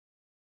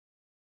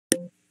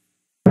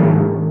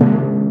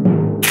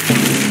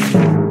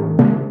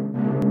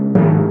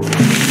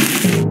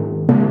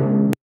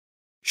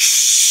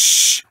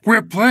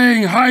We're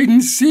playing hide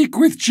and seek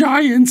with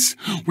giants.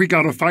 We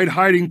gotta find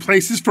hiding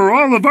places for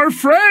all of our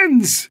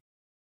friends.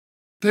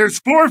 There's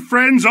 4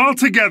 friends all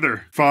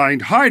together.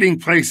 Find hiding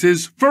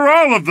places for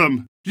all of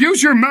them.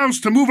 Use your mouse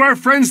to move our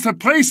friends to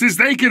places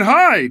they can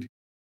hide.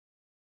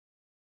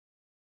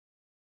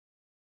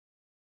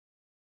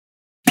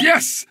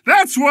 Yes,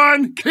 that's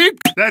 1.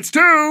 That's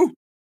 2.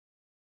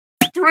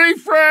 3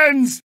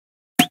 friends.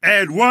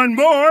 And 1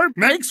 more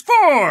makes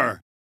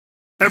 4.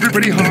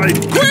 Everybody hide,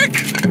 quick!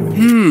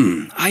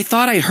 I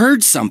thought I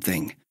heard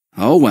something.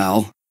 Oh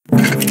well.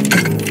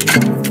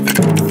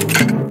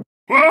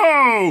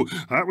 Whoa,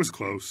 that was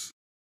close.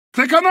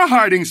 Click on the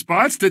hiding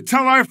spots to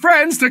tell our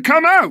friends to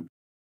come out.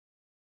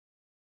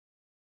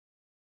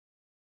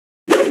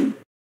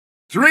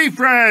 3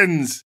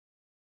 friends.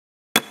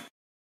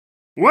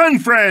 1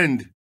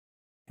 friend.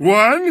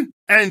 1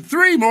 and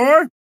 3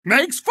 more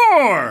makes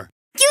 4.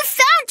 You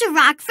found a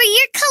rock for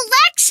your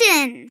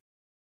collection!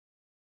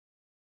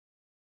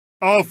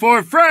 All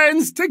 4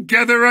 friends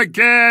together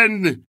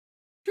again.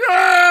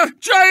 Ah!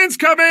 Giants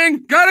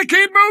coming! Gotta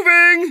keep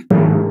moving!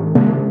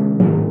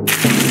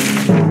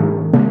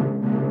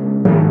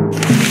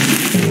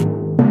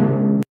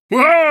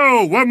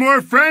 Whoa! 1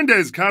 more friend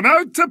has come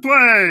out to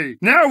play.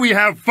 Now we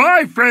have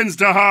 5 friends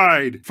to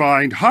hide.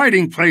 Find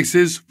hiding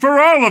places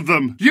for all of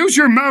them. Use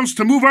your mouse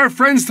to move our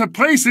friends to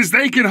places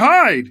they can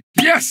hide.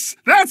 Yes,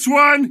 that's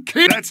 1.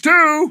 That's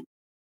 2.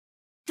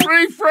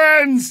 3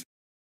 friends.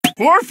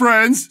 4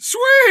 friends.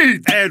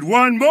 Sweet! And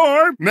 1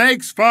 more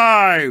makes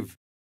 5.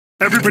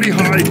 Everybody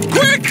hide,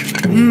 quick!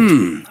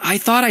 I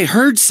thought I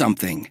heard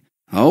something.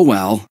 Oh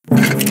well.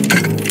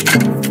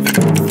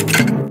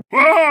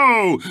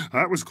 Whoa!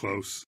 That was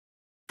close.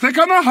 Click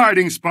on the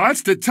hiding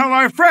spots to tell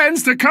our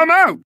friends to come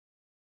out.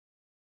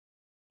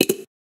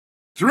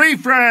 3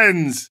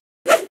 friends.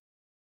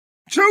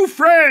 2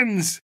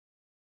 friends.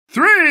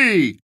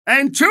 3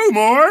 and 2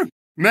 more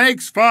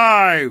makes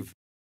 5.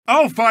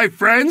 All 5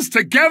 friends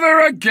together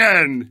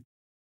again.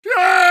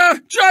 Ah!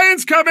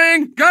 Giants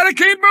coming! Gotta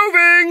keep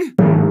moving!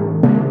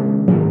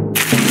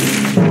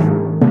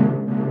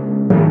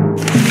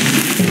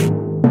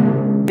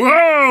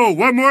 Whoa!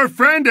 1 more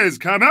friend has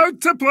come out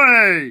to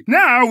play.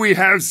 Now we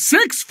have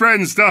 6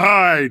 friends to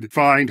hide.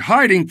 Find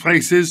hiding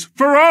places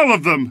for all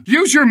of them.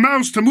 Use your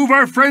mouse to move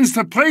our friends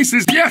to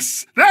places.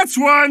 Yes, that's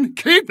 1.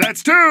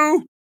 That's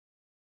 2.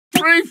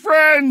 3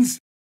 friends.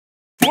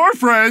 4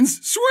 friends.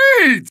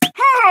 Sweet!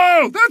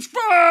 Oh, that's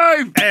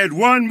 5. And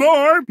 1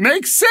 more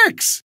makes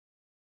 6.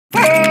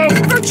 Oh,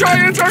 the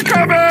giants are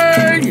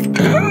coming!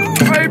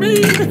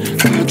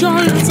 The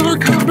giants are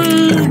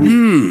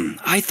coming!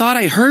 I thought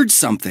I heard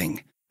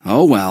something.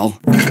 Oh well.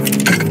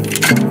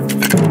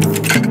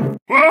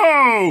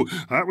 Whoa!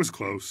 That was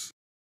close.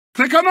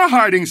 Click on the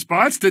hiding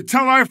spots to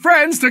tell our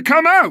friends to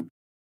come out.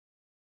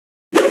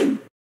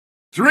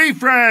 3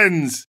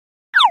 friends.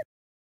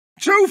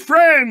 2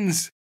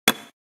 friends.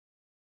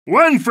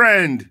 1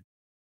 friend.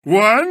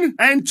 1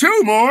 and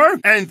 2 more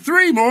and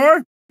 3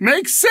 more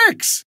makes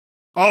 6.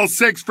 All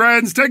 6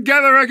 friends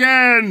together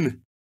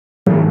again.